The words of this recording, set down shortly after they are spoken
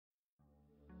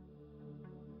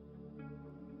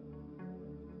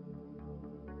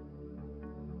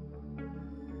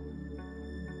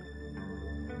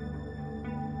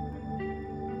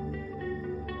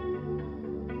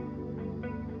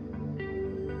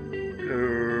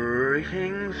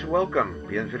Greetings, welcome,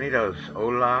 bienvenidos,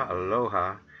 hola,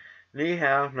 aloha, ni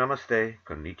hao, namaste,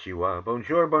 konnichiwa,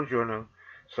 bonjour, buongiorno,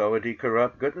 sawadee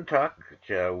karup, guten tag,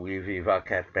 jawivi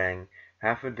vakat bang,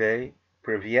 half a day,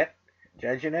 privyet,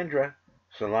 jajanendra,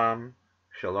 salam,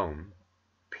 shalom,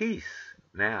 peace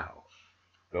now.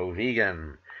 Go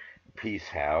vegan. Peace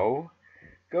how?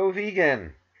 Go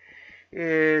vegan.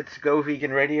 It's Go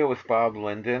Vegan Radio with Bob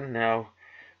Linden, now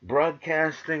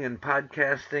broadcasting and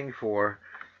podcasting for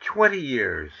 20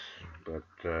 years, but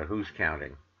who's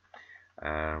counting?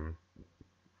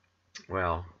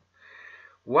 Well,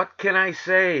 what can I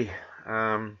say?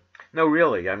 No,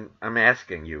 really, I'm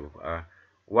asking you,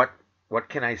 what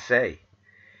can I say?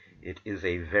 It is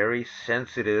a very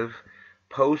sensitive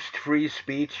post-free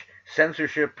speech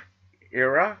censorship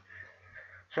era,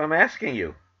 so I'm asking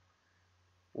you,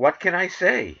 what can I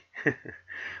say?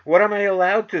 What am I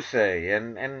allowed to say?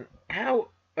 And how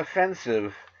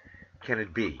offensive can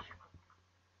it be?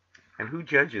 And who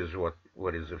judges what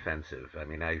is offensive? I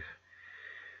mean,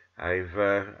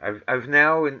 I've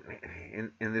now in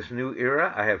this new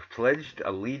era, I have pledged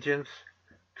allegiance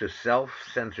to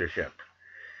self-censorship.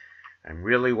 I'm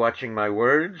really watching my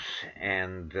words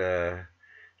and the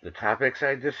topics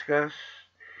I discuss.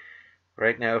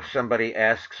 Right now, if somebody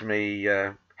asks me,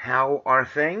 how are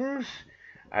things?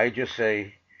 I just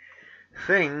say,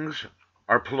 things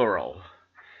are plural.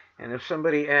 And if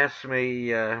somebody asks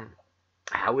me,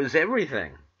 how is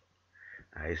everything?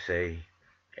 I say,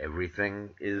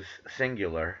 everything is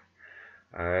singular.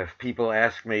 If people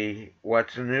ask me,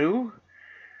 what's new?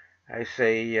 I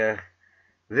say,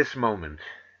 this moment.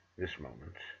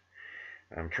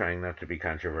 I'm trying not to be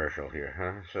controversial here,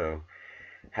 huh? So,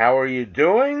 how are you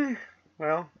doing?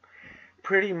 Well,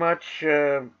 pretty much,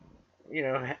 how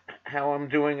I'm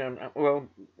doing,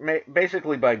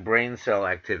 basically by brain cell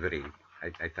activity.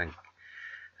 I think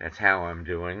that's how I'm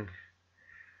doing.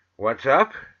 What's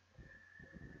up?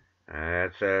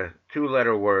 It's a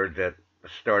two-letter word that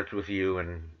starts with U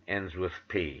and ends with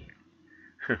P.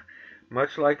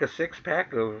 Much like a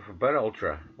six-pack of Bud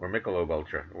Ultra, or Michelob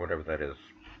Ultra, or whatever that is.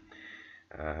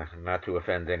 Not to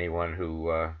offend anyone who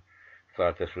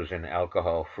thought this was an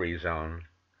alcohol-free zone.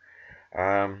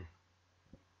 I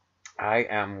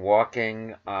am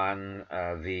walking on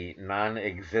the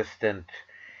non-existent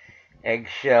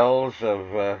eggshells of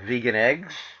vegan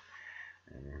eggs.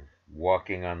 I'm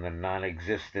walking on the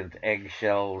non-existent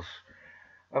eggshells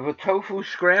of a tofu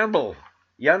scramble.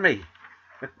 Yummy.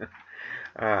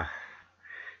 For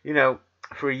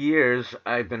years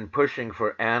I've been pushing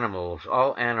for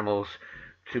all animals,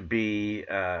 to be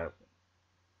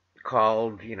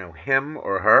called, him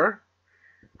or her,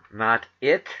 not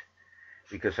it,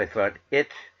 because I thought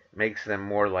it makes them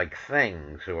more like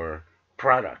things or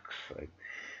products. I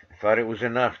thought it was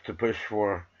enough to push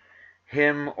for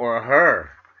him or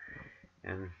her.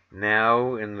 And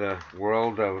now, in the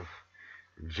world of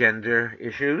gender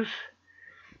issues,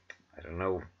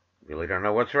 really don't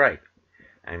know what's right.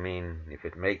 I mean, if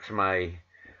it makes my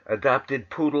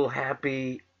adopted poodle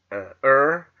happy,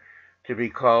 to be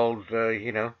called,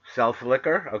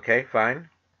 self-licker, okay,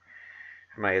 fine.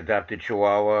 If my adopted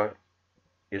chihuahua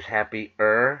is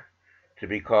happier to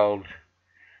be called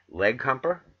leg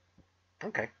humper,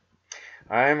 okay.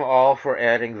 I'm all for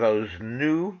adding those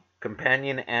new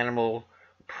companion animal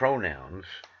pronouns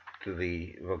to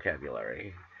the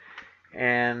vocabulary.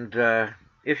 And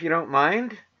if you don't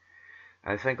mind,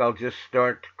 I think I'll just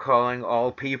start calling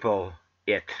all people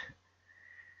it.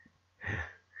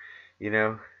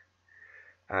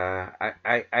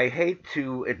 I hate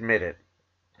to admit it,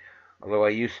 although I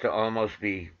used to almost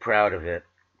be proud of it,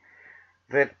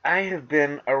 that I have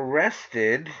been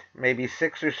arrested maybe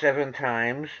 6 or 7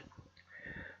 times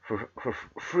for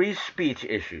free speech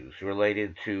issues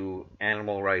related to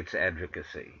animal rights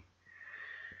advocacy.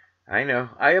 I know.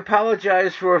 I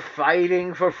apologize for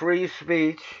fighting for free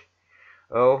speech.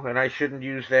 Oh, and I shouldn't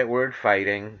use that word,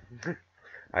 fighting.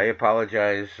 I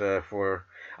apologize for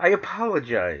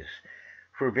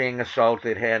being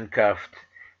assaulted, handcuffed,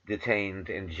 detained,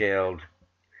 and jailed,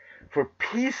 for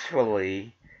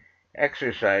peacefully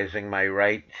exercising my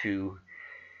right to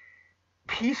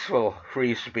peaceful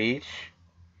free speech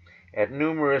at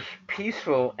numerous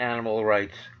peaceful animal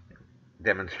rights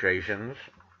demonstrations.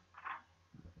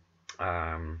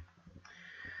 I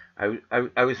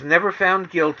was never found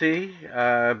guilty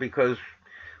because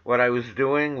what I was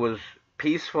doing was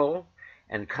peaceful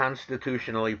and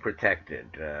constitutionally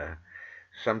protected.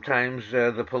 Sometimes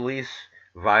the police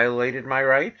violated my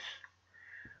rights.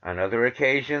 On other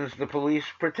occasions, the police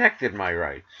protected my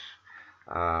rights.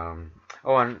 On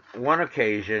one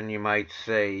occasion, you might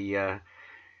say,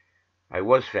 I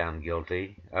was found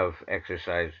guilty of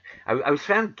exercise. I was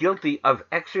found guilty of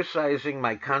exercising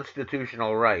my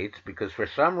constitutional rights because for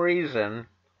some reason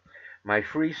my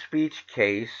free speech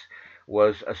case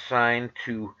was assigned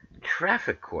to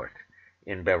traffic court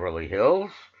in Beverly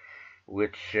Hills,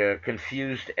 which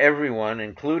confused everyone,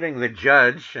 including the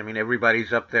judge. I mean,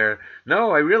 everybody's up there.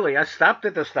 No, I stopped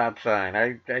at the stop sign.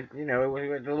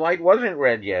 The light wasn't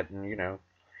red yet,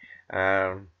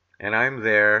 and I'm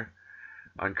there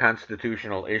on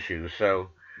constitutional issues. So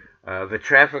the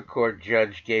traffic court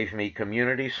judge gave me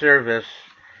community service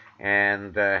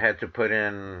and had to put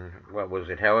in, what was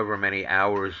it, however many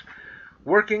hours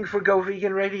working for Go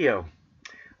Vegan Radio.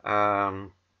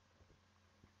 And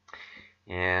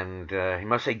I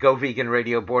must say, Go Vegan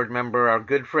Radio board member, our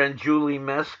good friend Julie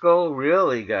Meskel,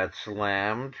 really got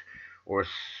slammed or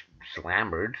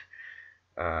slammered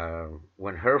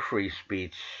when her free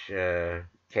speech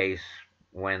case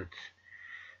went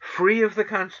free of the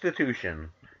Constitution,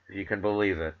 if you can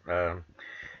believe it.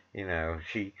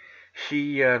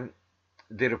 She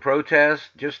did a protest,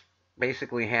 just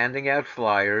basically handing out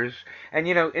flyers, and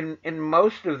in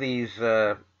most of these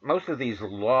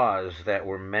laws that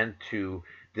were meant to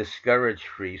discourage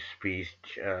free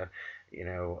speech,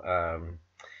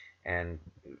 and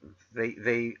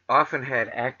they often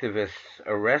had activists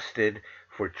arrested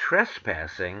for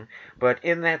trespassing, but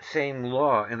in that same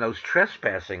law, in those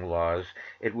trespassing laws,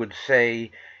 it would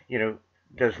say,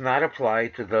 does not apply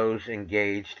to those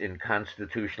engaged in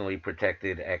constitutionally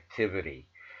protected activity.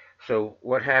 So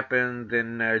what happened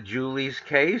in Julie's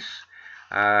case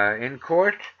in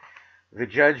court? The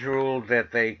judge ruled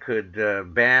that they could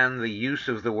ban the use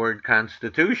of the word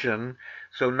Constitution,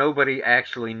 so nobody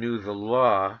actually knew the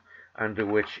law under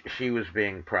which she was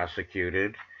being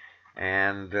prosecuted,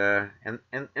 and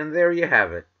there you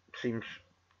have it. Seems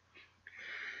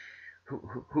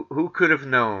who could have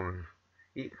known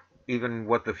even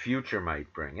what the future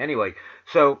might bring. Anyway,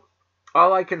 so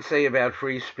all I can say about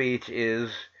free speech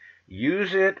is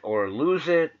use it or lose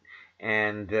it,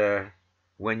 and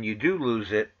when you do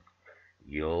lose it,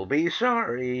 you'll be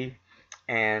sorry.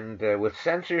 And with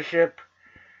censorship,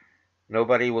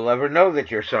 nobody will ever know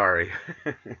that you're sorry,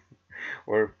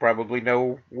 or probably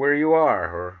know where you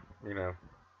are, or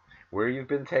where you've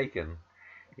been taken.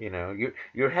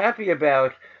 You're happy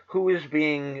about who is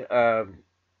being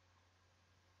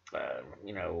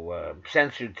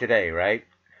censored today, right?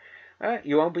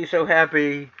 You won't be so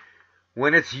happy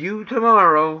when it's you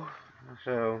tomorrow.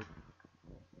 So,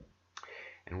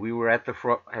 and we were at the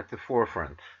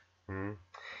forefront. And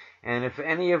if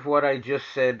any of what I just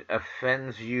said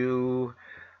offends you,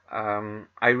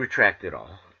 I retract it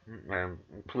all.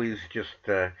 Please just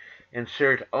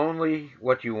insert only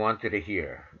what you wanted to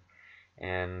hear.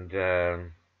 And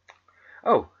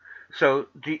so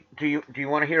do you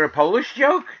want to hear a Polish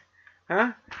joke?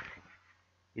 Huh?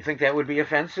 You think that would be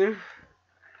offensive?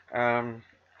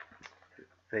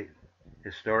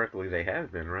 Historically they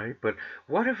have been, right? But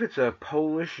what if it's a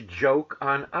Polish joke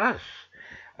on us?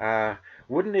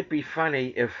 Wouldn't it be funny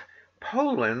if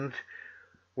Poland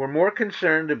were more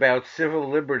concerned about civil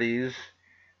liberties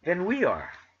than we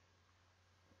are?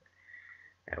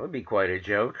 That would be quite a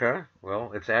joke, huh?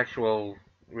 Well, it's actual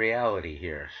reality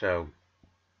here. So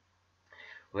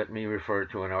let me refer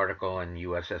to an article in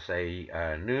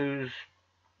USSA News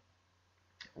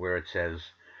where it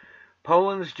says,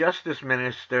 Poland's justice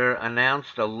minister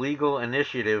announced a legal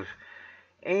initiative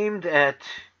aimed at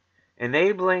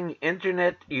enabling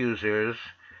internet users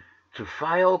to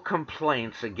file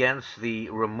complaints against the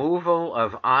removal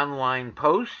of online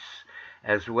posts,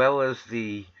 as well as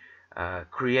the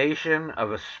creation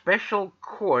of a special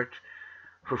court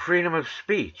for freedom of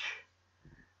speech.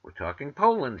 We're talking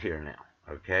Poland here now,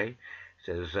 okay?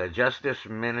 It says Justice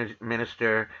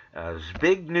Minister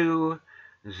Zbigniew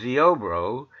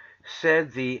Ziobro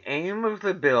said the aim of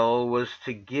the bill was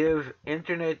to give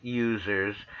internet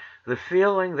users the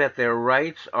feeling that their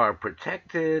rights are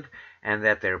protected and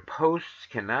that their posts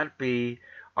cannot be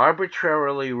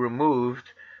arbitrarily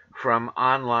removed from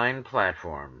online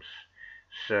platforms.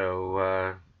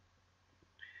 So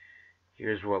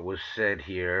here's what was said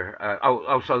here.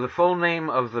 So the full name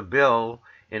of the bill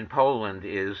in Poland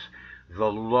is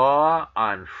the Law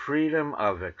on Freedom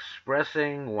of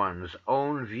Expressing One's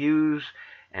Own Views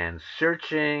and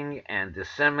Searching and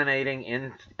Disseminating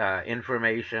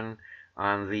Information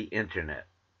on the Internet.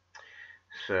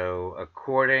 So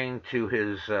according to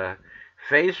his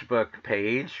Facebook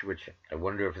page, which I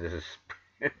wonder if this is,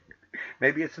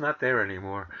 maybe it's not there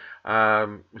anymore,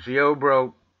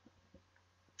 Ziobro,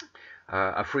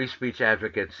 a free speech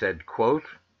advocate, said, quote,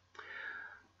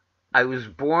 I was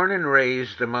born and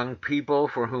raised among people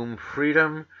for whom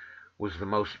freedom was the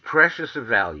most precious of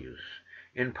values.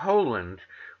 In Poland,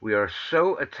 we are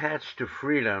so attached to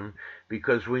freedom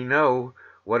because we know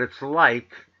what it's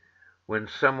like when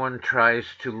someone tries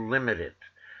to limit it.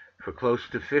 For close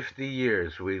to 50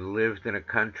 years, we lived in a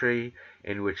country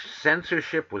in which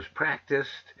censorship was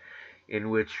practiced, in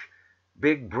which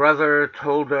Big Brother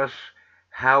told us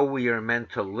how we are meant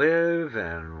to live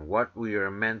and what we are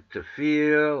meant to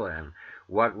feel and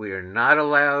what we are not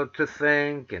allowed to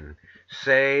think and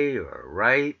say or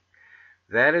write.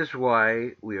 That is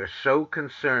why we are so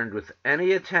concerned with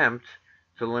any attempt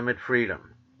to limit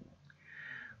freedom.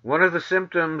 One of the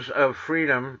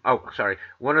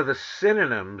one of the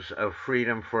synonyms of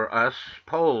freedom for us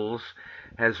Poles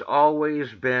has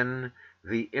always been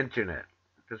the internet.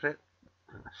 Does that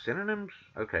synonyms?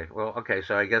 Okay,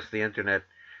 so I guess the internet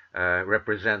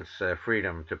represents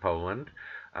freedom to Poland,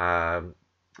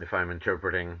 if I'm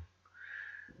interpreting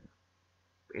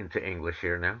into English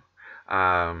here now.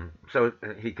 So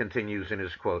he continues in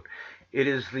his quote, "It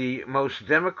is the most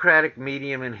democratic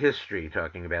medium in history,"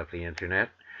 talking about the internet,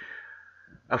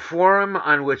 "a forum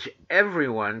on which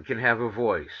everyone can have a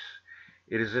voice.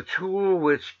 It is a tool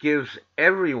which gives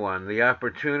everyone the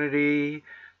opportunity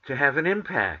to have an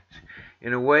impact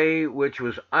in a way which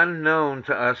was unknown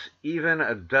to us even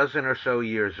a dozen or so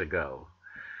years ago.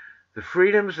 The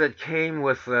freedoms that came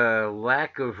with the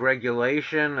lack of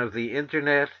regulation of the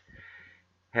internet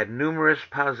had numerous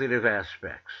positive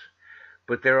aspects,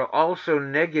 but there are also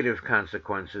negative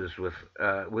consequences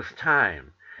with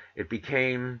time. It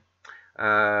became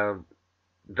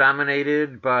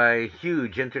dominated by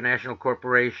huge international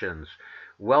corporations,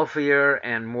 wealthier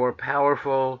and more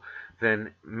powerful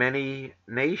than many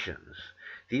nations.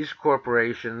 These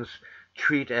corporations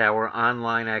treat our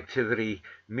online activity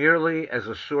merely as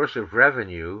a source of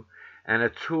revenue and a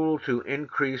tool to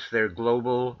increase their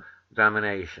global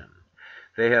domination.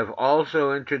 They have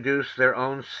also introduced their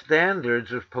own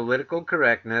standards of political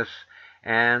correctness,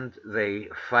 and they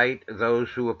fight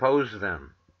those who oppose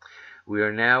them. We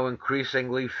are now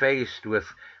increasingly faced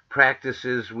with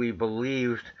practices we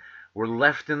believed were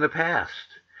left in the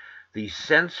past. The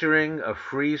censoring of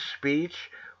free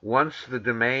speech, once the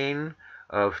domain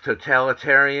of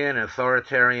totalitarian and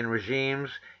authoritarian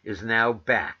regimes, is now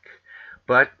back,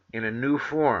 but in a new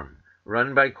form,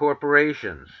 run by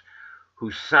corporations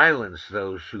who silence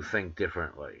those who think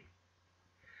differently.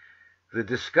 The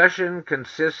discussion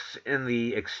consists in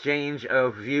the exchange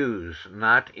of views,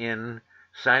 not in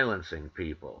silencing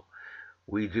people.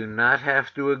 We do not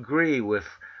have to agree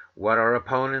with what our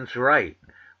opponents write,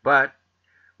 but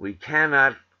we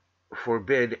cannot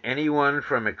forbid anyone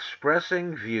from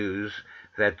expressing views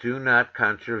that do not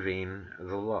contravene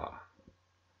the law.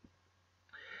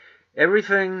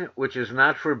 Everything which is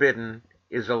not forbidden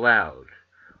is allowed.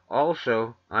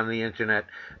 Also, on the internet,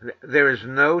 there is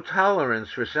no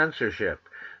tolerance for censorship,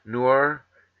 nor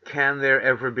can there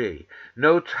ever be.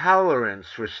 No tolerance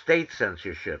for state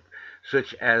censorship,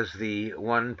 such as the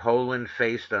one Poland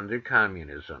faced under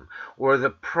communism, or the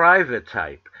private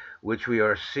type, which we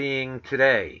are seeing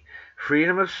today.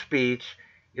 Freedom of speech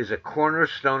is a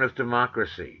cornerstone of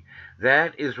democracy.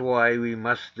 That is why we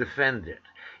must defend it.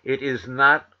 It is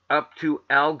not up to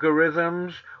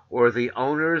algorithms or the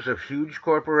owners of huge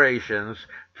corporations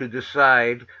to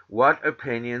decide what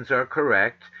opinions are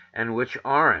correct and which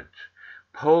aren't.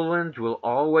 Poland will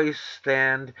always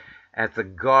stand at the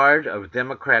guard of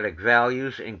democratic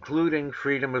values, including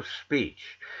freedom of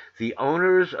speech. The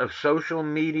owners of social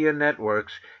media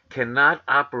networks cannot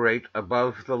operate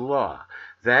above the law.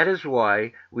 That is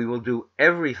why we will do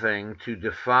everything to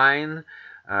define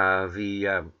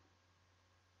the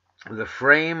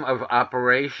frame of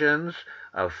operations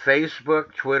of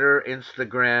Facebook, Twitter,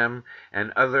 Instagram,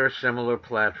 and other similar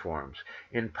platforms.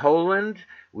 In Poland,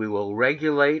 we will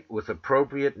regulate with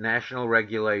appropriate national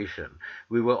regulation.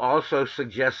 We will also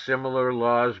suggest similar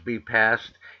laws be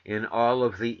passed in all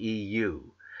of the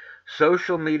EU.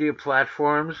 Social media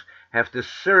platforms have to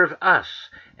serve us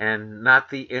and not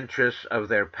the interests of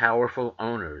their powerful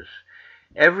owners.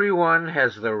 Everyone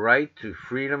has the right to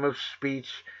freedom of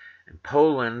speech, and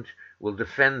Poland will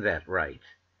defend that right.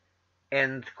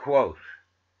 End quote.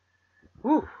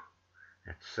 Whew,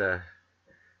 that's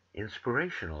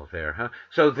inspirational there, huh?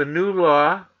 So the new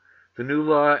law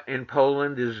in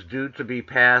Poland is due to be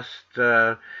passed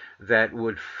that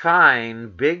would fine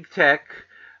big tech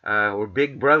or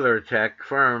big brother tech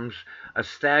firms a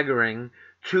staggering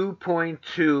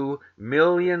 $2.2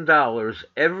 million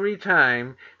every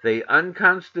time they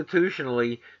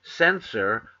unconstitutionally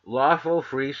censor lawful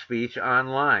free speech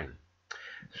online.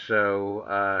 So,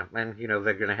 and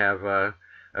they're going to have a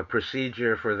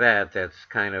procedure for that that's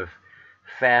kind of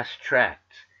fast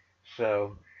tracked.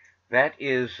 So that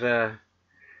is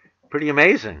pretty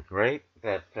amazing, right?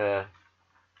 That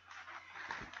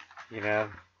you know,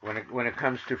 when it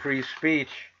comes to free speech,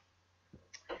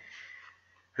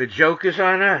 the joke is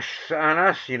on us. On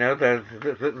us,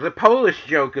 the Polish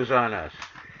joke is on us.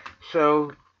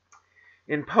 So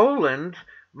in Poland,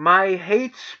 my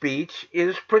hate speech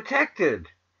is protected.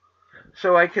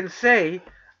 So I can say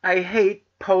I hate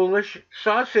Polish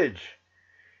sausage.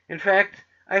 In fact,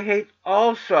 I hate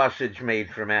all sausage made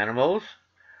from animals.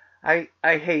 I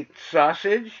hate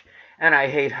sausage, and I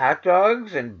hate hot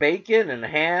dogs, and bacon, and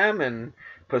ham, and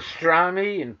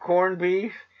pastrami, and corned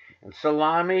beef, and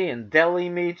salami, and deli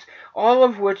meats, all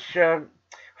of which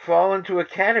fall into a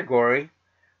category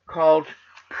called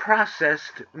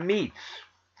processed meats.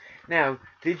 Now,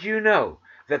 did you know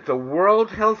that the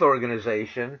World Health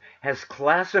Organization has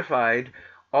classified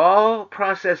all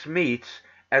processed meats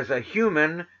as a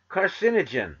human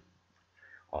carcinogen,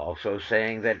 also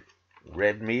saying that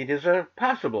red meat is a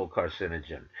possible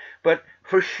carcinogen. But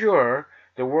for sure,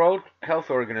 the World Health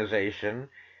Organization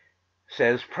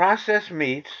says processed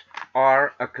meats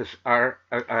are a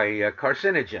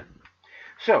carcinogen.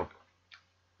 So,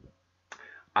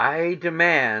 I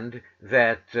demand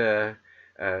that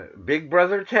Big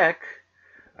Brother Tech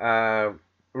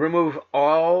remove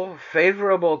all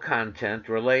favorable content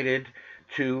related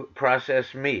to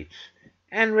processed meats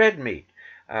and red meat.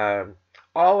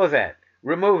 All of that.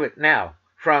 Remove it now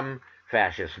from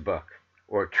Fascist Book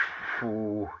or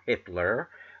True Hitler.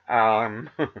 And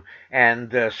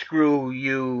screw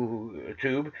you,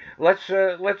 Tube. Let's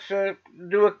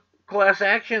do a class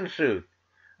action suit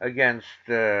against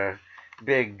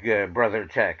Big Brother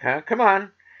Tech, huh? Come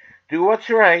on, do what's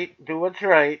right. Do what's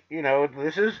right.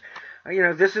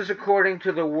 This is according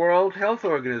to the World Health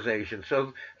Organization.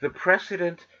 So the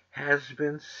precedent has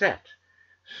been set.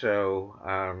 So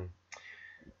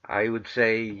I would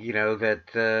say,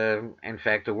 that in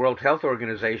fact the World Health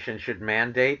Organization should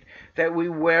mandate that we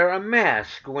wear a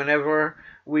mask whenever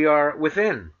we are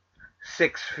within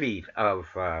 6 feet of,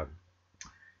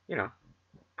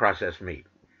 processed meat.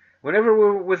 Whenever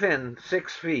we're within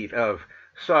 6 feet of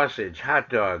sausage, hot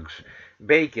dogs,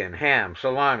 bacon, ham,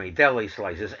 salami, deli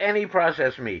slices, any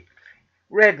processed meat,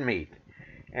 red meat.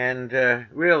 And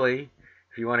really,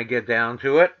 if you want to get down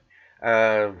to it,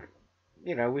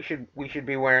 we should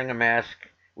be wearing a mask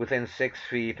within 6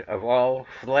 feet of all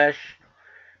flesh,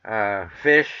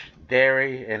 fish,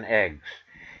 dairy, and eggs.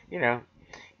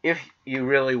 If you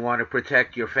really want to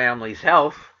protect your family's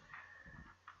health,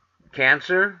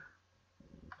 cancer,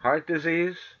 heart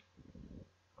disease,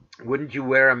 wouldn't you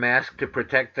wear a mask to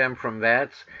protect them from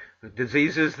that?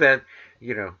 Diseases that,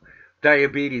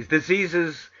 diabetes,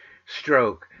 diseases,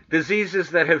 stroke, diseases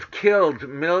that have killed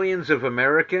millions of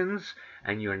Americans,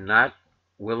 and you're not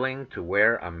willing to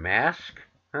wear a mask?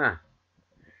 Huh.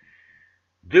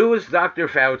 Do as Dr.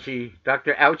 Fauci,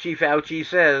 Dr. Ouchie Fauci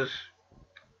says.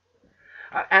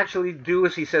 Actually, do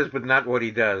as he says, but not what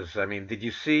he does. I mean, did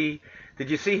you see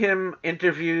him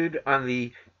interviewed on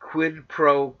the Quid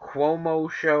Pro Quo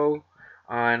show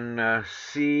on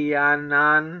CNN,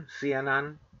 on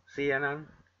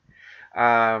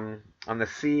the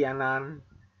CNN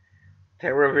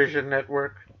television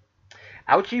network?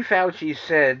 Ouchie Fauci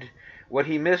said what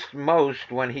he missed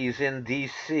most when he's in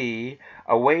D.C.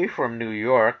 away from New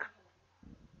York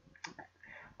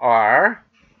are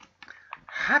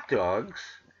hot dogs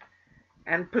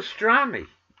and pastrami.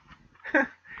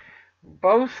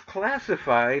 Both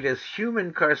classified as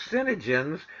human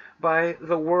carcinogens by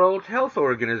the World Health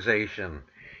Organization.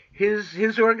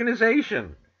 His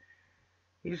organization.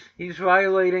 He's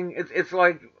violating. It's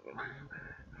like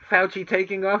Fauci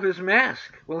taking off his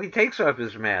mask. Well, he takes off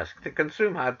his mask to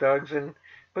consume hot dogs and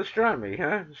pastrami,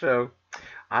 huh? So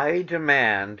I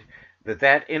demand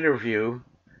that interview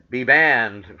be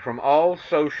banned from all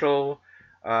social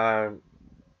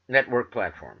network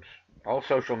platforms, all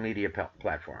social media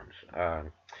platforms,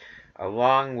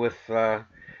 along with,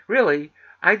 really,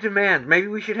 I demand, maybe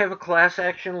we should have a class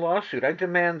action lawsuit. I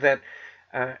demand that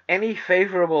any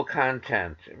favorable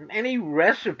content, any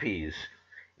recipes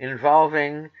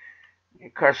involving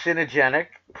carcinogenic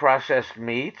processed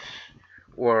meats,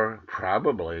 or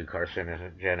probably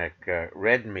carcinogenic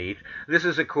red meat, this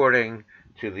is according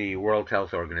to the World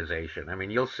Health Organization. I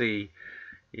mean, you'll see,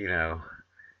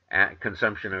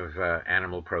 consumption of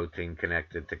animal protein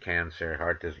connected to cancer,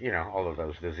 heart disease, all of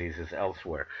those diseases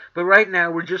elsewhere. But right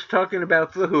now, we're just talking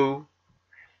about the WHO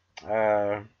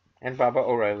and Baba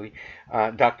O'Reilly,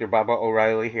 Dr. Baba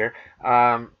O'Reilly here.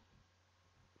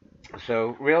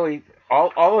 So really,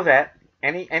 all of that,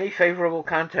 any favorable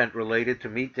content related to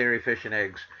meat, dairy, fish, and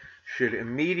eggs should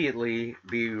immediately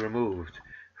be removed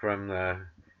from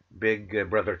big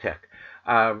brother tech.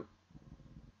 Um,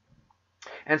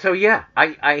 and so, yeah,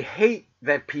 I hate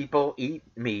that people eat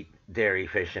meat, dairy,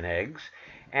 fish, and eggs,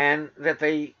 and that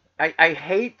I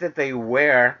hate that they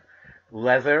wear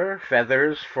leather,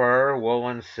 feathers, fur, wool,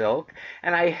 and silk,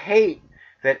 and I hate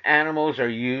that animals are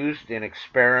used in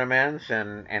experiments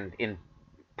and in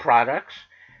products.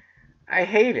 I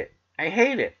hate it. I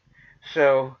hate it.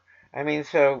 So,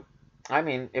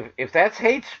 if that's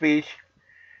hate speech,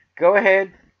 go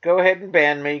ahead, go ahead and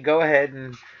ban me. Go ahead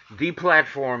and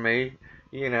deplatform me.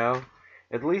 You know,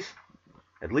 at least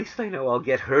at least I know I'll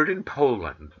get heard in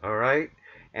Poland. All right,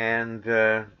 and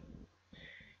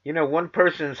one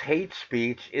person's hate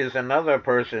speech is another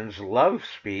person's love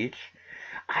speech.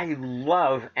 I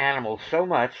love animals so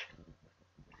much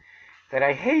that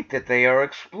I hate that they are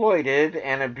exploited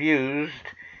and abused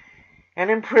and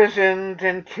imprisoned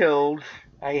and killed.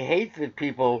 I hate that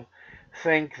people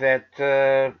think that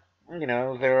there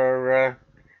are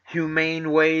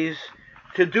humane ways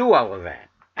to do all of that.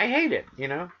 I hate it.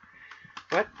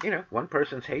 But one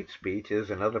person's hate speech is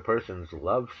another person's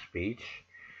love speech.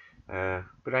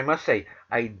 But I must say,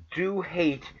 I do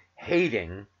hate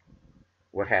hating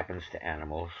what happens to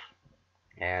animals,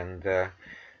 and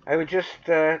I would just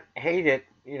hate it.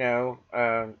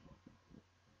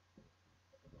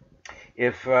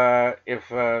 If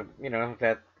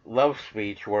that love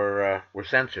speech were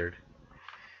censored.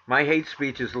 My hate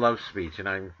speech is love speech,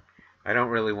 and I don't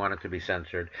really want it to be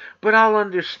censored. But I'll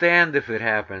understand if it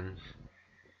happens,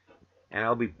 and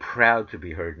I'll be proud to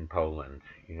be heard in Poland.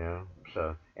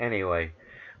 So anyway,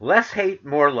 less hate,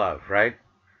 more love, right?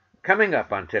 Coming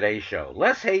up on today's show,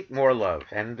 less hate, more love,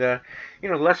 and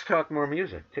less talk, more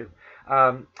music too.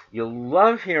 You'll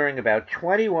love hearing about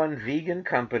 21 vegan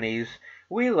companies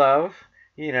we love.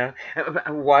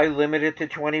 Why limit it to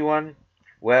 21?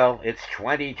 Well, it's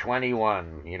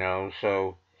 2021.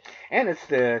 And it's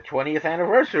the 20th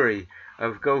anniversary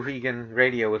of Go Vegan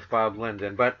Radio with Bob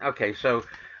Linden. But okay, so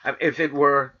if it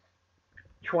were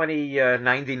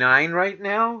 2099 right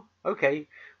now, okay,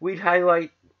 we'd highlight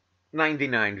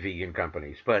 99 vegan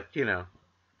companies, but it's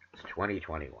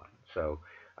 2021. So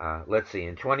let's see.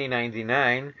 In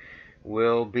 2099,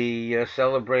 we'll be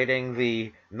celebrating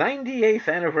the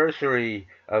 98th anniversary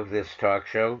of this talk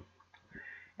show,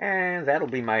 and that'll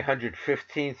be my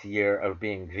 115th year of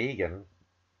being vegan.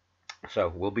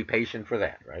 So we'll be patient for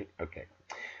that, right? Okay.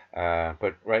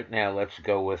 But right now, let's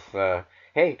go with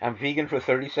hey, I'm vegan for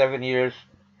 37 years,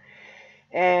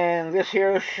 and this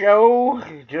here show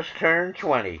just turned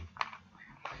 20.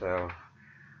 So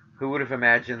who would have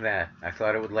imagined that? I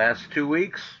thought it would last 2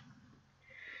 weeks.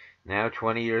 Now,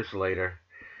 20 years later.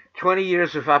 20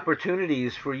 years of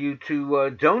opportunities for you to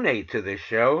donate to this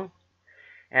show.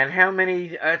 And how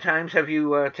many times have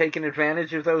you taken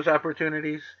advantage of those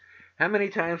opportunities? How many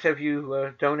times have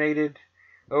you donated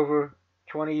over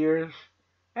 20 years?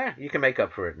 You can make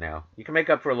up for it now. You can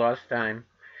make up for lost time.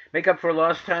 Make up for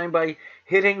lost time by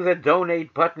hitting the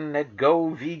donate button at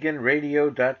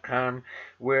goveganradio.com,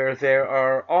 where there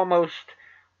are almost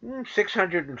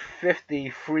 650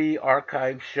 free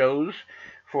archive shows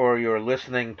for your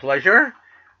listening pleasure.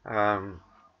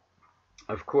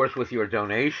 Of course, with your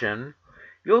donation,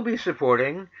 you'll be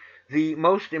supporting the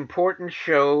most important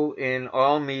show in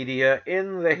all media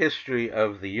in the history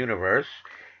of the universe,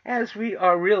 as we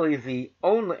are really the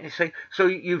only. So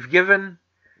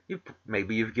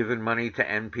maybe you've given money to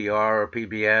NPR or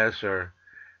PBS or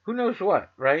who knows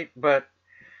what, right? But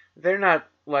they're not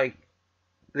like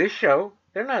this show.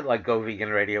 They're not like Go Vegan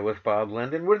Radio with Bob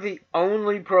Linden. We're the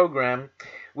only program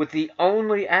with the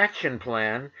only action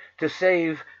plan to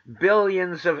save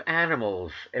billions of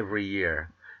animals every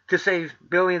year, to save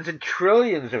billions and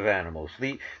trillions of animals.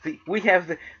 We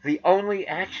have the only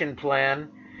action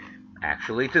plan,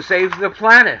 actually, to save the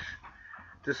planet.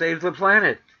 To save the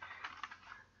planet.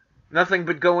 Nothing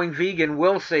but going vegan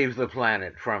will save the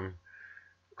planet from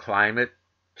climate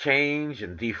change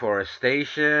and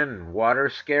deforestation and water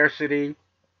scarcity,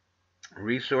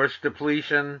 resource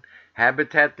depletion,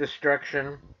 habitat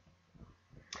destruction.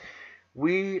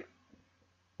 We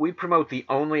promote the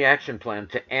only action plan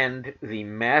to end the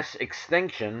mass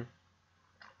extinction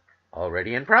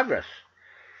already in progress.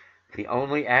 The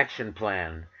only action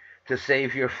plan to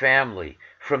save your family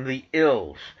from the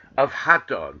ills of hot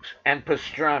dogs and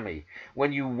pastrami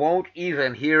when you won't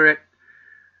even hear it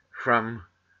from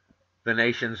the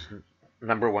nation's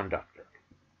 #1 doctor.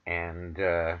 And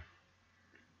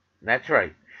that's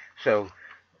right. So,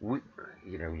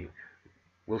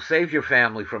 will save your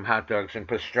family from hot dogs and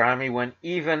pastrami when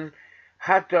even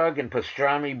hot dog and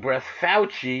pastrami breath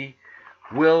Fauci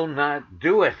will not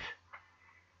do it.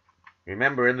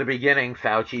 Remember, in the beginning,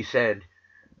 Fauci said,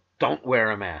 don't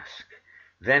wear a mask.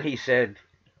 Then he said,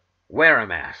 wear a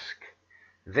mask.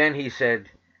 Then he said,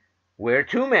 wear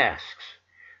 2 masks.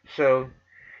 So,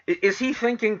 is he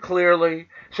thinking clearly?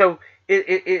 So,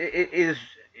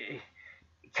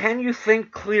 can you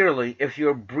think clearly if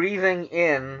you're breathing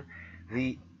in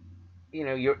the,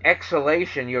 your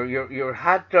exhalation, your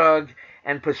hot dog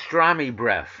and pastrami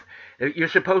breath? You're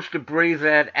supposed to breathe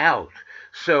that out.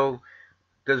 So,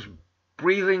 does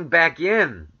breathing back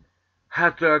in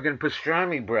hot dog and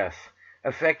pastrami breath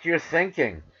affect your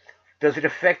thinking? Does it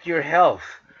affect your health?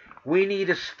 We need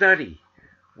a study.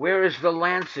 Where is the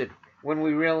Lancet when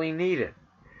we really need it?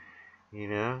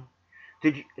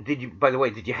 Did you, by the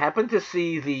way, did you happen to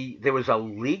see there was a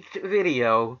leaked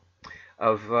video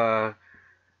of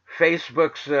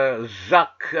Facebook's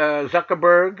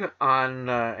Zuckerberg on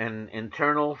an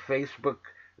internal Facebook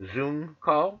Zoom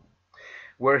call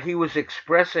where he was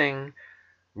expressing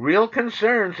real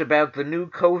concerns about the new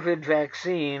COVID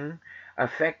vaccine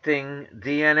affecting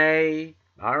DNA,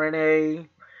 RNA.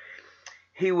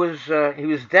 He was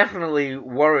definitely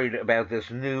worried about this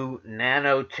new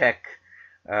nanotech,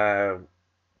 this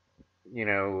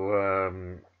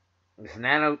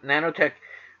nanotech,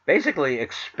 basically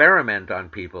experiment on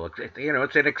people.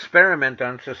 It's an experiment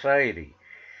on society.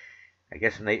 I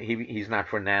guess he's not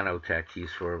for nanotech.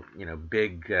 He's for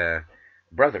big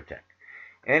brother tech.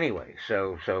 Anyway,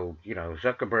 so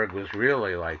Zuckerberg was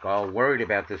really like all worried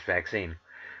about this vaccine.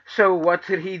 So what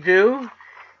did he do?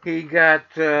 He did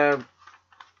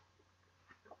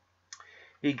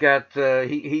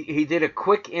a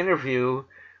quick interview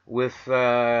with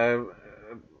pastrami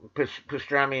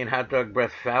and hot dog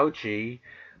breath Fauci,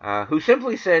 who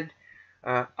simply said,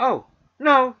 "Oh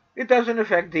no, it doesn't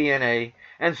affect DNA."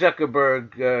 And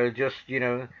Zuckerberg just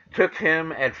took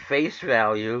him at face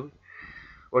value,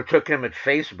 or took him at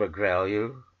Facebook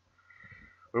value,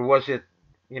 or was it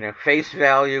face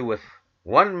value with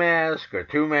 1 mask or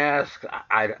 2 masks?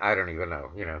 I don't even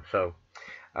know. So.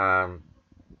 And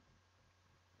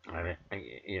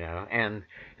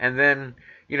then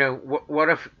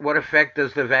what effect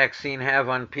does the vaccine have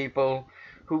on people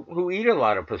who eat a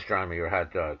lot of pastrami or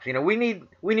hot dogs? We need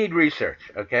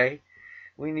research, okay?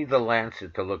 We need the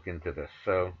Lancet to look into this.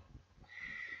 So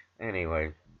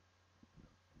anyway,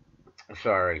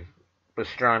 sorry,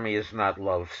 pastrami is not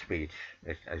love speech.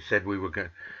 I said we were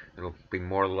gonna. It'll be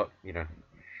more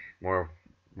more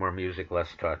music, less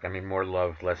talk. I mean, more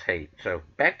love, less hate. So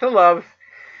back to love.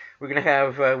 We're going to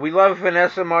have, we love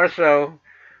Vanessa Marceau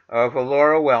of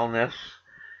Allura Wellness.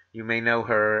 You may know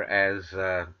her as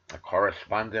a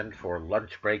correspondent for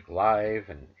Lunch Break Live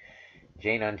and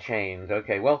Jane Unchained.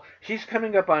 Okay, well, she's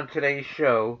coming up on today's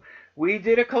show. We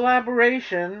did a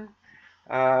collaboration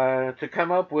to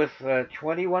come up with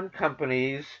 21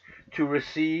 companies to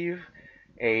receive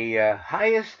a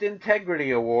Highest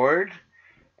Integrity Award.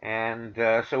 And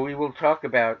so we will talk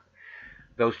about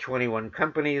those 21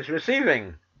 companies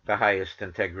receiving the Highest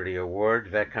Integrity Award.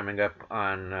 That coming up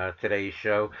on today's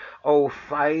show. Oh,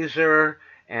 Pfizer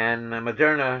and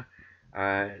Moderna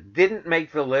didn't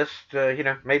make the list.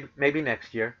 Maybe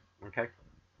next year. Okay.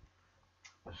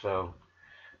 So,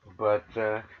 but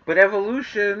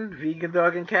Evolution Vegan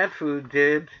Dog and Cat Food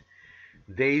did.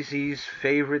 Daisy's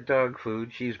favorite dog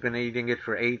food. She's been eating it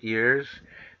for 8 years.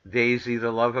 Daisy,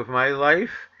 the love of my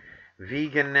life.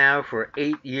 Vegan now for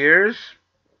 8 years.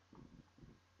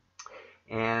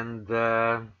 And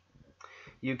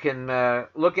you can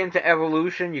look into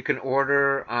Evolution. You can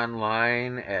order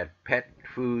online at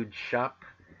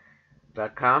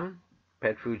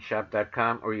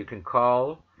petfoodshop.com, or you can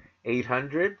call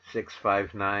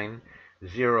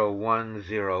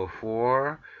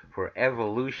 800-659-0104 for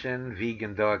Evolution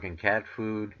Vegan Dog and Cat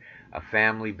Food, a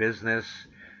family business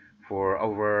for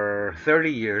over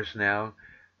 30 years now.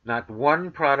 Not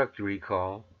one product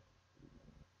recall.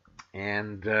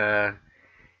 And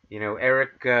Eric,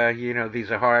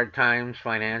 these are hard times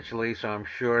financially, so I'm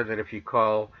sure that if you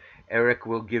call, Eric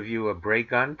will give you a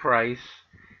break on price.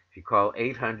 If you call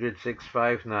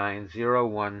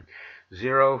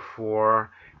 800-659-0104,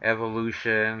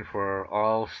 Evolution for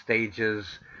all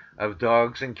stages of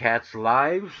dogs and cats'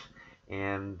 lives.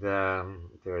 And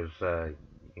there's you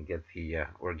can get the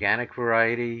organic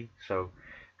variety, so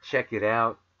check it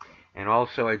out. And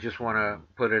also, I just want to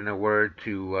put in a word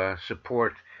to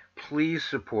support. Please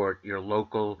support your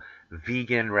local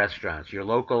vegan restaurants, your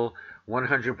local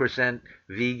 100%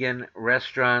 vegan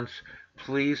restaurants.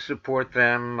 please support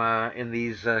them in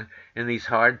these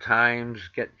hard times.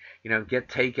 Get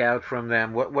takeout from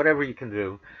them. Whatever you can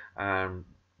do. Um,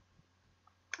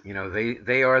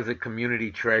 they are the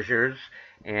community treasures,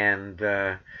 and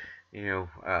you know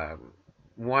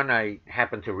one I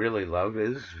happen to really love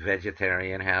is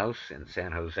Vegetarian House in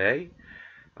San Jose,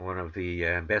 one of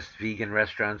the best vegan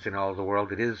restaurants in all the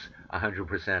world. It is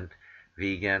 100%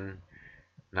 vegan,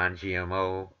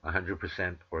 non-GMO,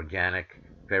 100% organic,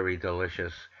 very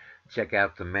delicious. Check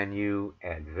out the menu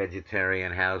at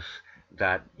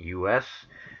vegetarianhouse.us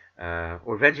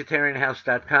or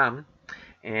vegetarianhouse.com.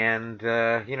 And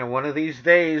one of these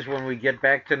days when we get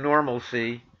back to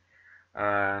normalcy,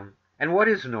 and what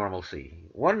is normalcy?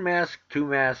 One mask, two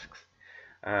masks.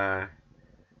 Uh,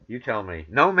 you tell me.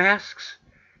 No masks?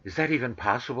 Is that even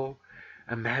possible?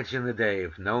 Imagine the day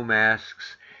of no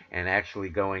masks and actually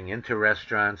going into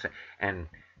restaurants and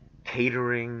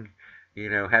catering.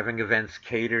 Having events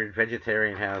catered.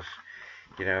 Vegetarian House,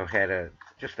 had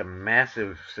just a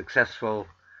massive, successful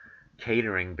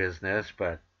catering business,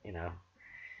 but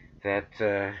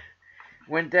that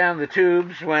went down the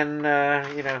tubes when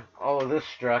all of this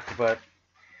struck. But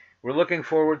we're looking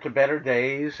forward to better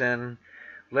days, and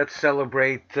let's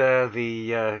celebrate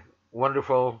the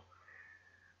wonderful.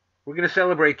 We're going to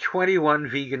celebrate 21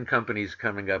 vegan companies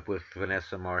coming up with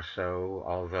Vanessa Marceau,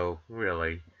 although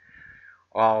really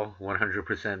all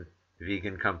 100%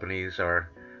 vegan companies are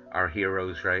our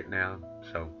heroes right now.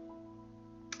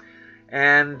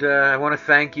 And I want to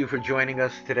thank you for joining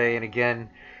us today. And again,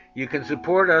 you can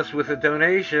support us with a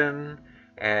donation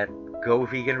at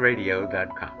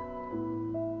www.goveganradio.com.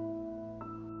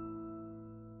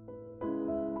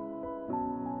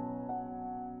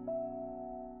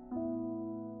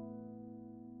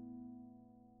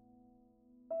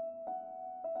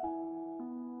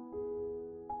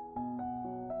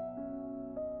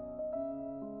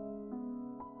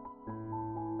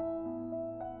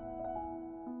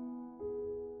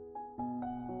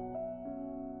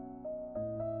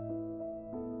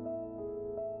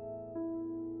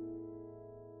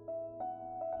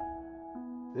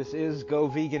 This is Go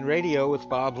Vegan Radio with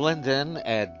Bob Linden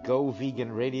at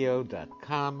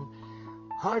goveganradio.com.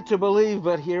 Hard to believe,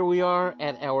 but here we are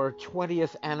at our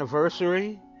 20th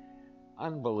anniversary.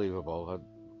 Unbelievable. A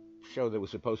show that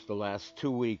was supposed to last 2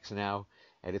 weeks now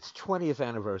at its 20th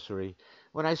anniversary.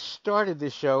 When I started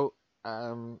this show,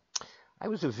 I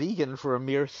was a vegan for a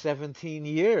mere 17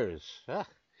 years.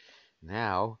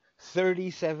 Now,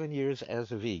 37 years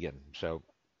as a vegan. So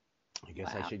I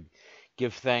guess I should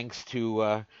give thanks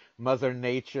to Mother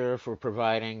Nature for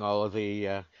providing all of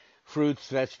the fruits,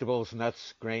 vegetables,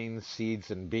 nuts, grains,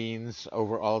 seeds, and beans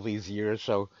over all these years,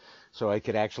 so I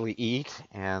could actually eat,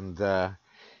 and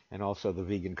also the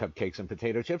vegan cupcakes and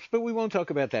potato chips. But we won't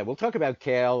talk about that. We'll talk about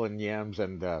kale and yams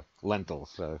and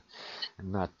lentils,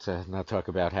 and not talk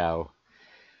about how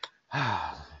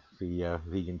the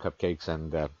vegan cupcakes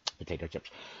and potato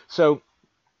chips. So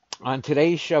on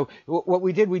today's show, what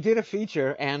we did a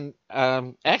feature, and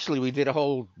actually we did a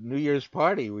whole New Year's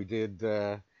party. We did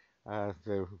the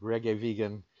Reggae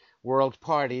Vegan World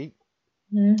Party,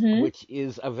 which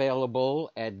is available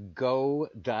at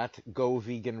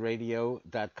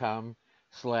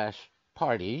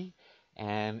go.goveganradio.com/party,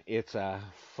 and it's a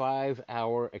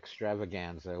 5-hour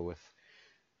extravaganza with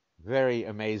very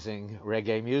amazing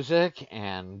reggae music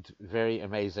and very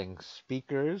amazing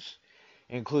speakers,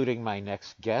 including my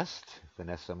next guest,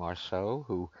 Vanessa Marceau,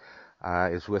 who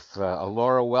is with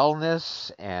Alora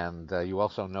Wellness, and you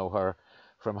also know her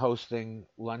from hosting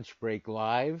Lunch Break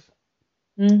Live.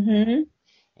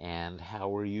 And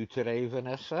how are you today,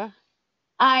 Vanessa?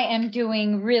 I am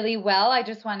doing really well. I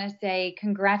just want to say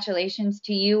congratulations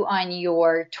to you on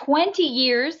your 20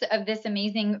 years of this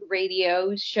amazing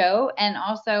radio show, and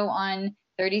also on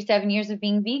 37 years of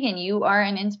being vegan. You are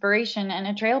an inspiration and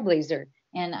a trailblazer,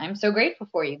 and I'm so grateful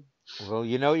for you. Well,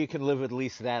 you can live at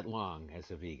least that long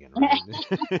as a vegan, right?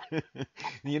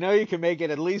 You can make it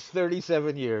at least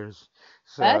 37 years.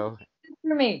 So that's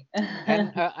for me.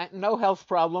 And no health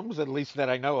problems, at least that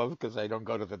I know of, because I don't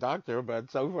go to the doctor, but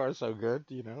so far so good.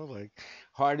 Like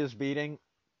heart is beating.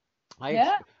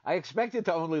 I expected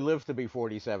to only live to be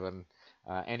 47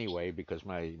 anyway, because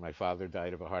my father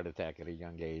died of a heart attack at a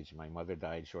young age. My mother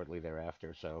died shortly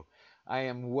thereafter, so I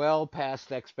am well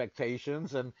past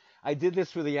expectations, and I did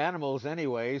this for the animals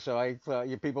anyway, so I thought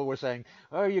people were saying,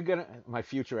 oh, my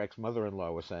future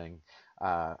ex-mother-in-law was saying,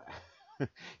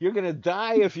 you're going to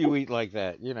die if you eat like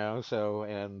that, so,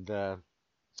 and I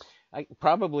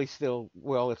probably still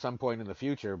will at some point in the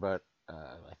future, but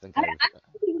I think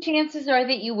chances are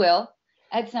that you will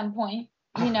at some point,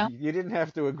 You didn't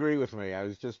have to agree with me. I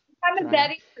was just I'm a Trying.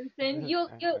 betting person. You'll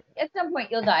at some point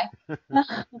you'll die.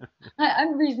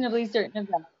 I'm reasonably certain of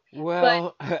that. But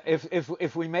Well,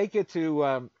 if we make it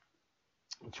to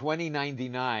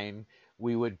 2099,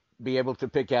 we would be able to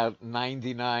pick out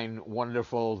 99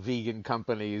 wonderful vegan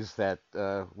companies that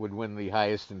would win the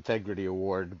highest integrity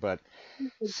award. But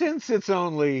since it's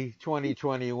only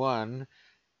 2021,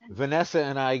 Vanessa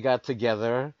and I got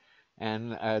together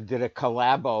and did a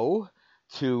collabo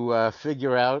to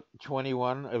figure out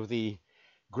 21 of the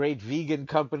great vegan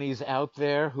companies out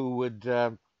there who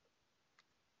would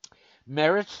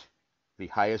merit the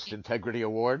highest integrity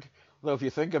award. Though if you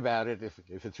think about it,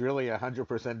 if it's really a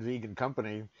 100% vegan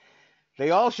company,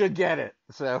 they all should get it.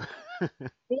 So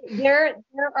there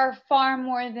are far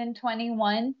more than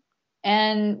 21,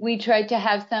 and we tried to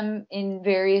have some in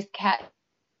various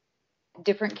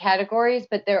different categories,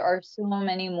 but there are so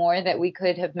many more that we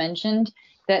could have mentioned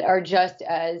that are just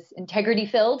as integrity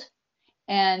filled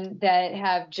and that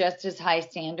have just as high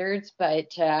standards.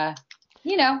 But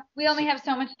we only have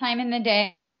so much time in the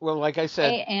day, well, like I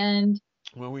said, and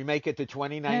when we make it to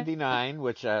 2099,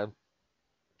 which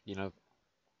you know,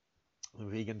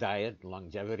 vegan diet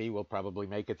longevity will probably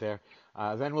make it there.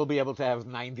 Then we'll be able to have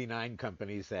 99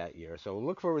 companies that year. So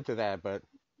look forward to that. But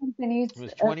companies. it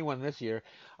was 21 this year.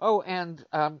 Oh, and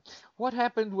what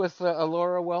happened with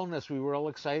Alora Wellness? We were all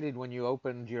excited when you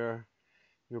opened your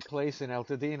place in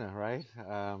Altadena, right?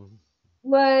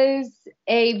 Was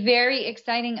a very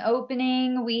exciting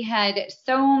opening. We had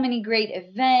so many great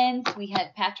events. We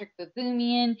had Patrick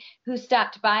Baboumian, who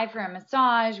stopped by for a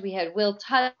massage. We had Will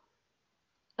Tuttle,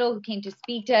 who came to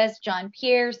speak to us. John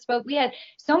Pierre spoke. We had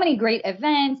so many great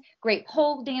events, great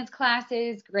pole dance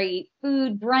classes, great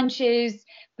food, brunches,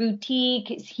 boutique,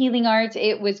 healing arts.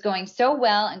 It was going so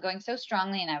well and going so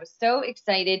strongly, and I was so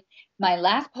excited. My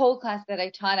last pole class that I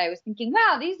taught, I was thinking,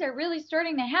 wow, these are really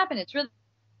starting to happen. It's really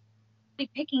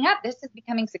picking up. This is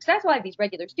becoming successful. I have these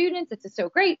regular students. This is so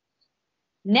great.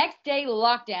 Next day,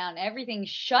 lockdown. Everything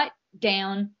shut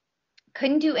down.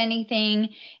 Couldn't do anything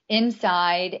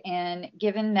inside. And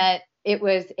given that it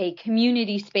was a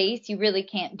community space, you really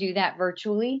can't do that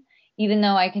virtually. Even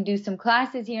though I can do some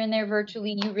classes here and there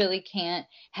virtually, you really can't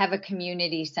have a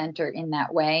community center in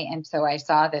that way. And so I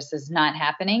saw this is not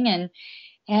happening,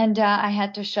 and I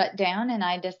had to shut down. And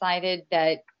I decided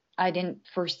that I didn't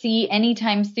foresee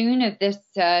anytime soon of this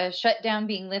shutdown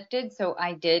being lifted. So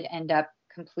I did end up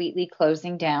completely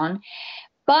closing down.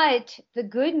 But the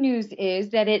good news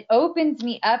is that it opens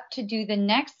me up to do the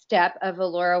next step of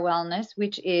Alora Wellness,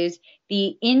 which is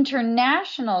the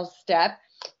international step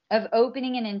of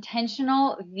opening an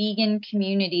intentional vegan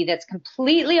community that's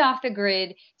completely off the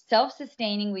grid,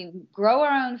 self-sustaining. We grow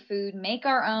our own food, make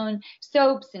our own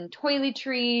soaps and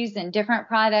toiletries and different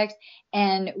products,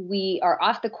 and we are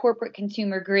off the corporate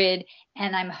consumer grid.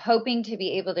 And I'm hoping to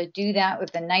be able to do that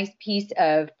with a nice piece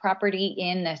of property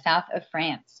in the south of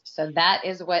France. So that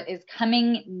is what is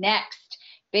coming next,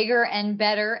 bigger and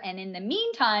better. And in the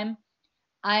meantime,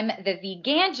 I'm the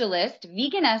Vegangelist.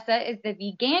 Veganessa is the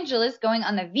Vegangelist going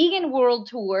on the Vegan World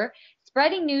Tour,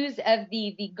 spreading news of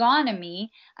the vegonomy.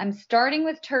 I'm starting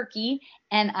with Turkey,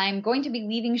 and I'm going to be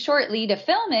leaving shortly to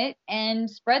film it and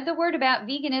spread the word about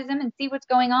veganism and see what's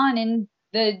going on in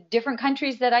the different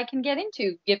countries that I can get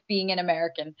into, being an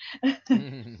American.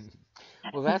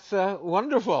 Well, that's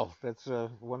wonderful. That's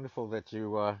wonderful that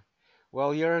you.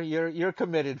 Well, you're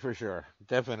committed for sure,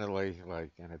 definitely.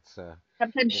 Like, and it's.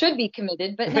 Sometimes should be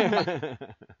committed, but never mind.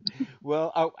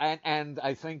 Well, oh, and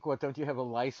I think what don't you have a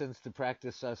license to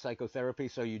practice psychotherapy?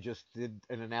 So you just did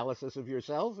an analysis of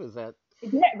yourself? Is that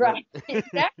Yeah, right.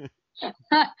 Exactly.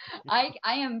 I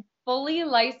am fully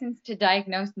licensed to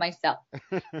diagnose myself.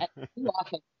 Too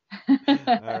often.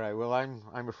 All right. Well,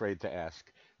 I'm afraid to ask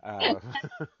uh,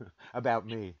 about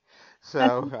me.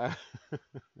 So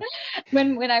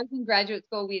When I was in graduate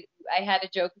school, I had a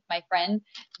joke with my friend,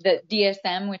 the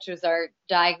DSM, which was our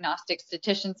diagnostic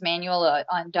statistician's manual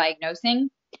on diagnosing,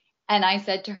 and I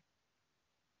said to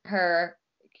her,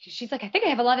 she's like, I think I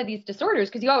have a lot of these disorders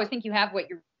because you always think you have what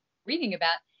you're reading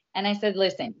about. And I said,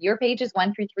 listen, your page is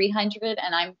 1 through 300,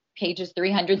 and I'm pages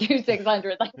 300 through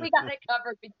 600. Like, we got it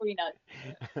covered between us.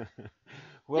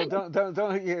 well,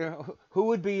 don't you? Who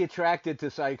would be attracted to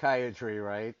psychiatry,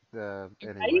 right?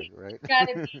 Anyway, right?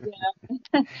 Gotta be,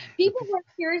 people who are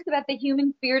curious about the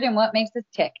human spirit and what makes us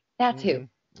tick. That's who.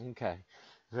 Okay.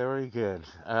 Very good.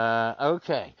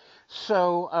 Okay.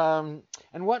 So,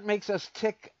 and what makes us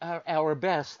tick our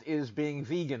best is being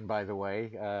vegan, by the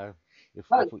way.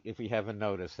 If we haven't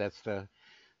noticed, that's the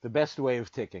best way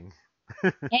of ticking.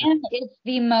 And it's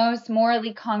the most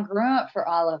morally congruent for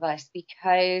all of us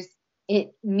because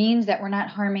it means that we're not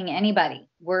harming anybody.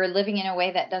 We're living in a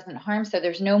way that doesn't harm. So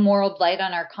there's no moral blight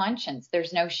on our conscience.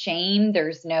 There's no shame.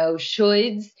 There's no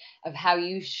shoulds of how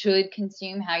you should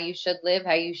consume, how you should live,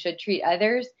 how you should treat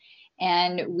others.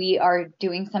 And we are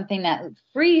doing something that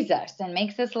frees us and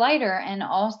makes us lighter and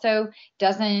also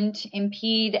doesn't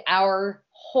impede our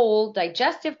whole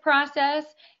digestive process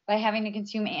by having to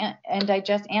consume and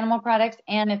digest animal products.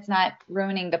 And it's not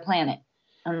ruining the planet,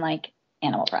 unlike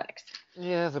animal products.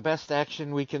 Yeah, the best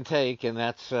action we can take, and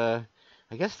that's, I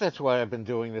guess that's why I've been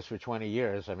doing this for 20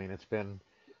 years. I mean, it's been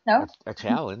No? a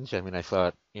challenge. I mean, I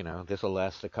thought, this will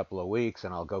last a couple of weeks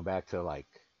and I'll go back to like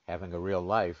having a real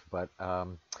life, but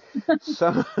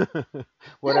some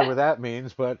whatever that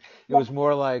means. But it was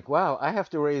more like, wow, I have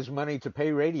to raise money to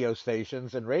pay radio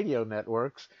stations and radio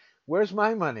networks. Where's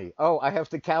my money? Oh, I have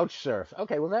to couch surf.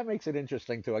 Okay, well that makes it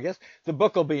interesting too. I guess the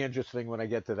book will be interesting when I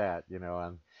get to that.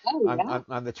 Oh, yeah.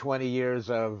 On the 20 years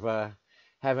of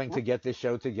having to get this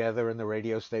show together and the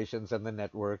radio stations and the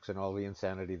networks and all the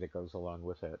insanity that goes along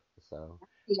with it. So,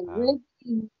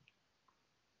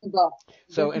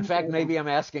 so in fact, maybe I'm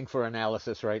asking for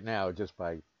analysis right now just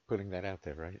by putting that out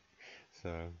there, right?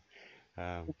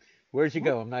 So, where'd you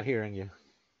go? I'm not hearing you.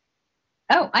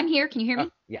 Oh, I'm here. Can you hear me?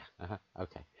 Oh, yeah.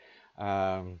 Okay.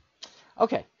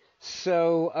 Okay.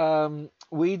 So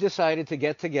we decided to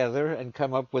get together and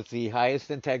come up with the highest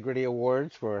integrity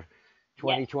awards for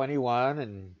 2021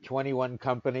 and 21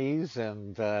 companies.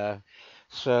 And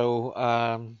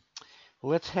so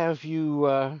let's have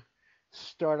you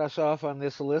start us off on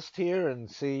this list here and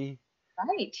see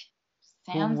Right.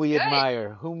 whom Sounds we good.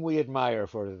 admire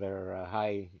for their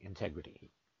high integrity.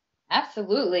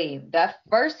 Absolutely. The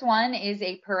first one is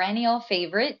a perennial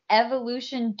favorite,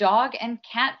 Evolution Dog and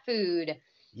Cat Food.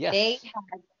 Yes. They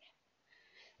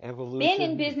have Evolution. been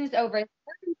in business over 30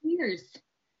 years.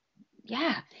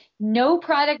 Yeah. No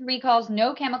product recalls,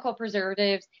 no chemical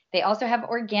preservatives. They also have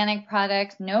organic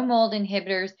products, no mold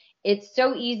inhibitors. It's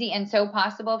so easy and so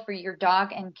possible for your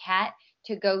dog and cat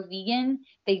to go vegan.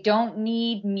 They don't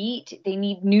need meat, they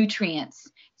need nutrients.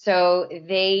 So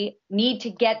they need to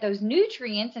get those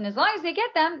nutrients, and as long as they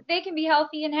get them, they can be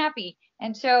healthy and happy.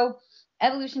 And so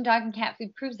Evolution Dog and Cat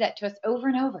Food proves that to us over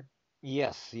and over.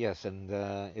 Yes, and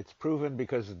it's proven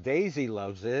because Daisy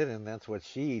loves it, and that's what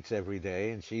she eats every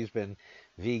day, and she's been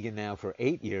vegan now for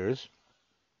 8 years.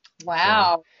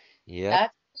 Wow. So, yep.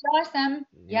 That's awesome.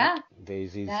 Yeah.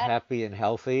 Daisy's happy and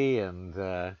healthy and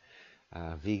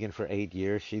vegan for 8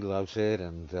 years. She loves it,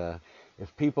 and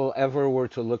if people ever were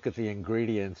to look at the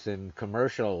ingredients in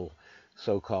commercial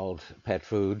so-called pet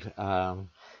food,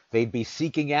 they'd be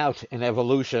seeking out an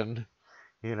Evolution.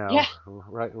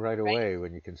 Right away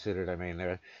when you consider it. I mean,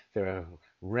 there are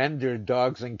rendered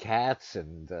dogs and cats,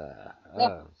 and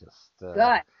just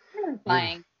God,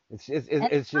 terrifying.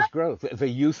 It's just growth. The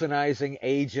euthanizing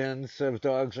agents of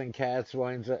dogs and cats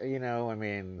winds up, I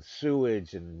mean,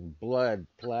 sewage and blood,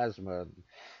 plasma,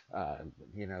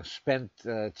 spent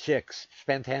chicks,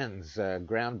 spent hens,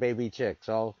 ground baby chicks,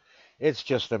 all. It's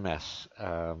just a mess.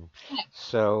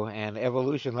 And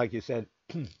Evolution, like you said,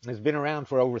 has been around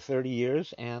for over 30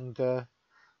 years and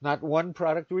not one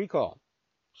product recall.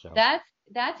 So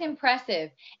that's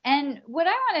impressive. And what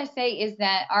I want to say is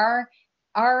that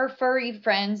our furry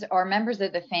friends are members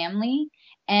of the family.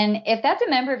 And if that's a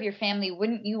member of your family,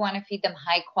 wouldn't you want to feed them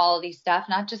high quality stuff,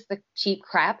 not just the cheap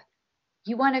crap?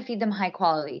 You want to feed them high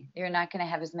quality. You're not going to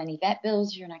have as many vet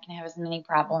bills. You're not going to have as many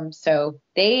problems. So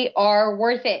they are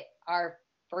worth it, our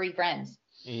furry friends.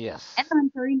 Yes. And I'm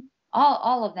furry,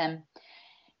 all of them.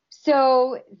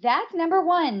 So that's number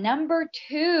one. Number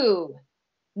two,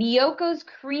 Miyoko's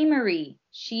Creamery.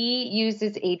 She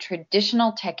uses a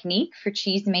traditional technique for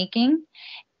cheese making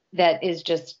that is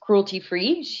just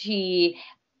cruelty-free. She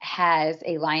has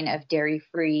a line of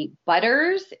dairy-free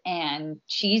butters and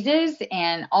cheeses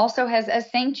and also has a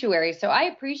sanctuary. So I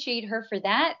appreciate her for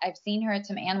that. I've seen her at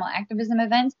some animal activism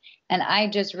events, and I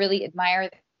just really admire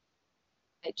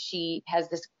that she has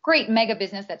this great mega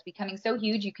business that's becoming so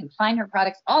huge. You can find her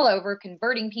products all over,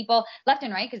 converting people left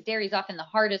and right, because dairy is often the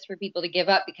hardest for people to give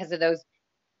up because of those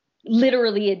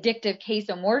literally addictive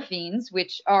casomorphines,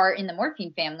 which are in the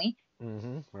morphine family.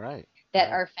 Right.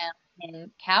 That are found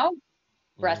in cow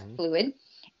breast fluid.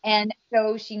 And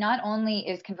so she not only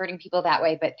is converting people that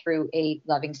way, but through a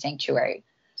loving sanctuary.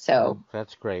 So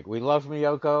that's great. We love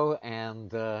Miyoko, and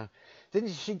didn't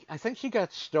she? I think she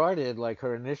got started. Like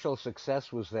her initial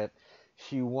success was that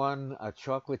she won a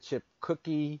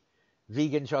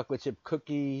vegan chocolate chip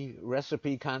cookie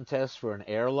recipe contest for an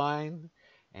airline,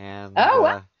 and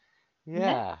wow.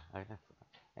 yeah,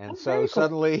 and so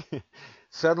suddenly,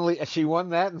 suddenly she won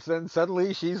that, and then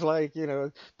suddenly she's like,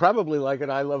 probably like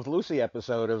an I Love Lucy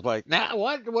episode of like, now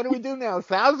what do we do now?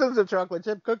 Thousands of chocolate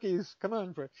chip cookies. Come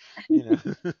on, for you know.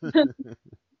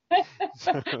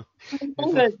 So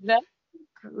it's like, That's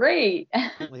great.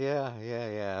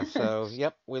 yeah. So,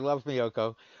 yep, we love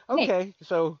Miyoko. Hey, Okay,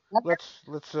 so number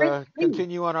let's three.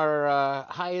 continue on our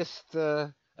highest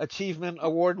achievement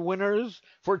award winners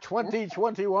for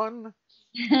 2021.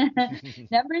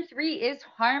 Number three is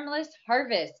Harmless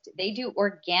Harvest. They do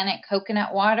organic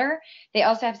coconut water. They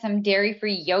also have some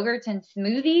dairy-free yogurts and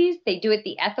smoothies. They do it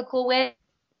the ethical way.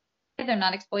 They're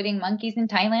not exploiting monkeys in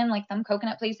Thailand like some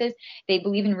coconut places. They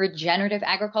believe in regenerative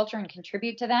agriculture and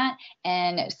contribute to that.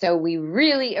 And so we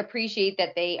really appreciate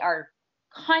that they are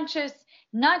conscious,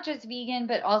 not just vegan,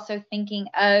 but also thinking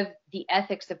of the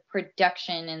ethics of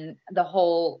production and the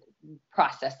whole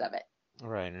process of it.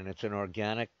 Right, and it's an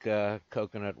organic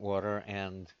coconut water,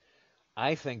 and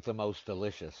I think the most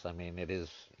delicious. I mean,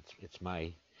 it's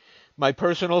my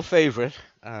personal favorite.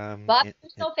 Bob's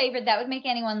personal favorite. That would make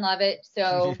anyone love it.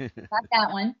 So got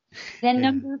that one. Then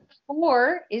Yeah. number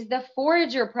four is the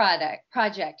Forager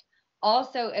project,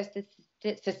 also a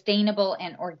sustainable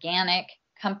and organic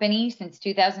company since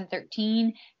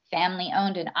 2013, family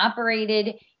owned and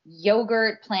operated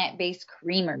yogurt plant-based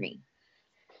creamery.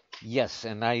 Yes,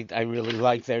 and I really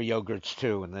like their yogurts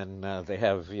too. And then they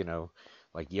have,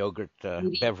 like yogurt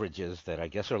beverages that I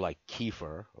guess are like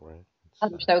kefir, right? Oh,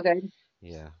 It's, so good.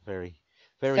 yeah, very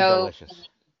So delicious.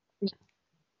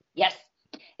 yes.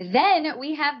 Then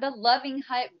we have the Loving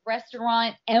Hut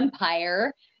restaurant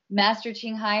empire, Master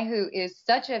Ching Hai, who is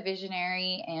such a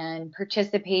visionary and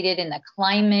participated in the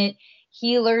Climate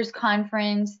Healers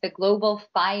Conference, the Global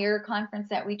Fire Conference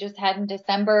that we just had in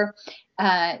December.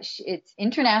 It's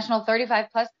international, 35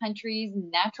 plus countries,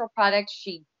 natural products.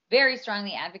 She very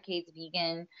strongly advocates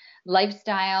vegan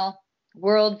lifestyle,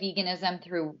 world veganism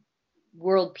through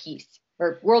world peace,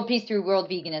 or world peace through world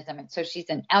veganism. And so she's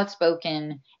an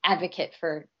outspoken advocate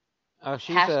for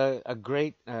She's hash. a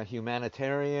great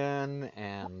humanitarian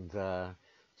and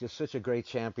just such a great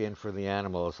champion for the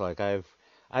animals. Like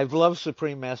I've loved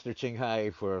Supreme Master Ching Hai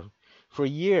for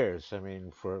years. I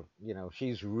mean,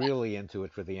 she's really into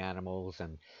it for the animals,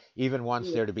 and even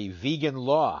wants there to be vegan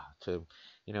law to,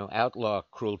 outlaw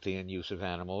cruelty and use of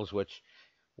animals. Which,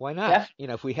 why not? Def-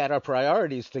 If we had our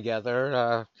priorities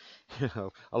together,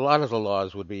 a lot of the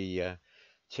laws would be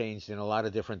changed in a lot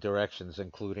of different directions,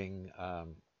 including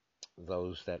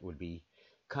those that would be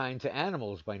kind to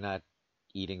animals by not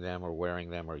eating them or wearing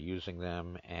them or using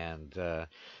them. And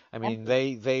I mean,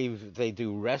 they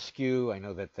do rescue. I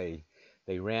know that they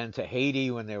ran to Haiti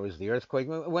when there was the earthquake.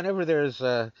 Whenever there's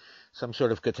some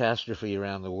sort of catastrophe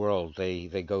around the world, they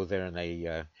go there and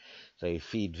they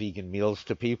feed vegan meals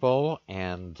to people.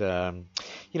 And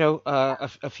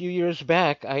a few years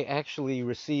back, I actually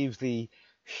received the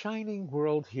Shining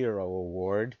World Hero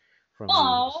Award from the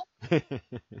Oh,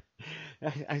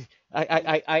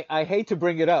 I hate to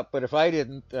bring it up, but if I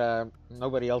didn't,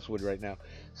 nobody else would right now.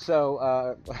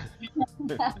 So,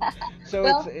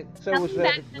 well, so it tell was me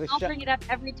back and the I'll bring it up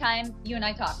every time you and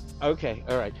I talk. okay,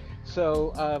 all right.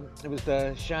 So it was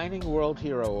the Shining World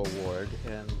Hero Award,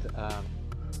 and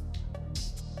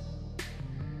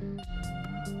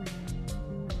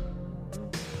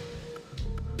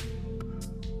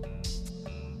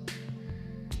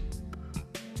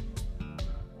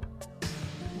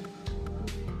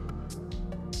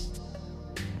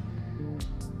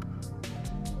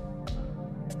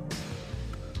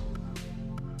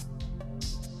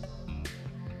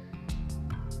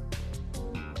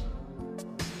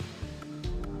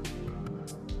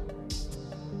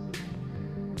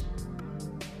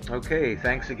okay,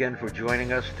 thanks again for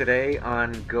joining us today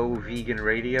on Go Vegan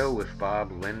Radio with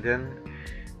Bob Linden.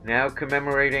 Now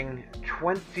commemorating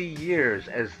 20 years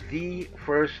as the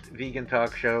first vegan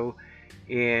talk show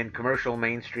in commercial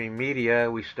mainstream media.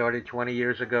 We started 20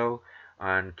 years ago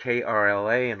on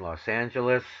KRLA in Los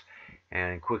Angeles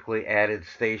and quickly added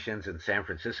stations in San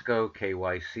Francisco,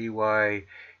 KYCY,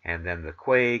 and then the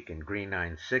Quake and Green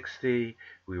 960.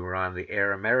 We were on the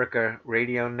Air America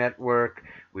radio network.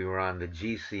 We were on the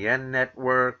GCN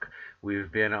network.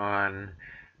 We've been on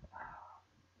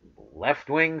left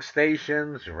wing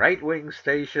stations, right wing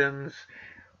stations.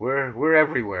 We're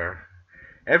everywhere.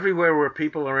 Everywhere where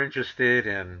people are interested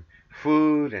in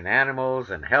food and animals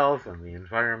and health and the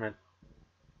environment,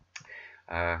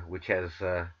 which has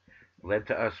led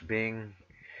to us being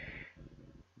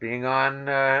on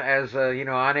as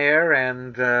on air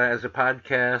and as a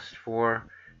podcast for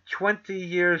 20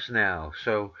 years now.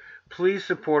 So please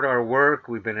support our work.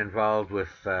 We've been involved with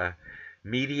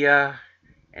media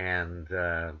and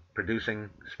producing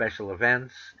special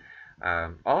events.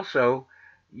 Also,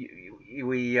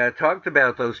 we talked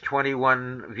about those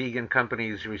 21 vegan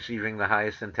companies receiving the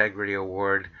highest integrity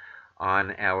award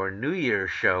on our New Year's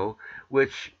show,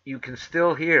 which you can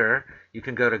still hear. You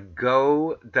can go to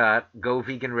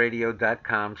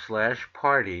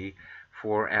go.goveganradio.com/party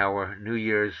for our New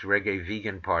Year's Reggae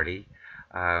Vegan Party.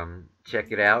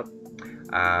 Check it out.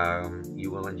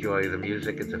 You will enjoy the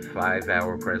music. It's a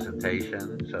 5-hour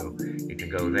presentation, so you can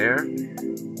go there.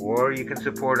 Or you can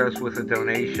support us with a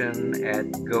donation at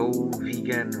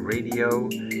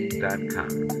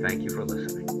goveganradio.com. Thank you for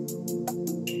listening.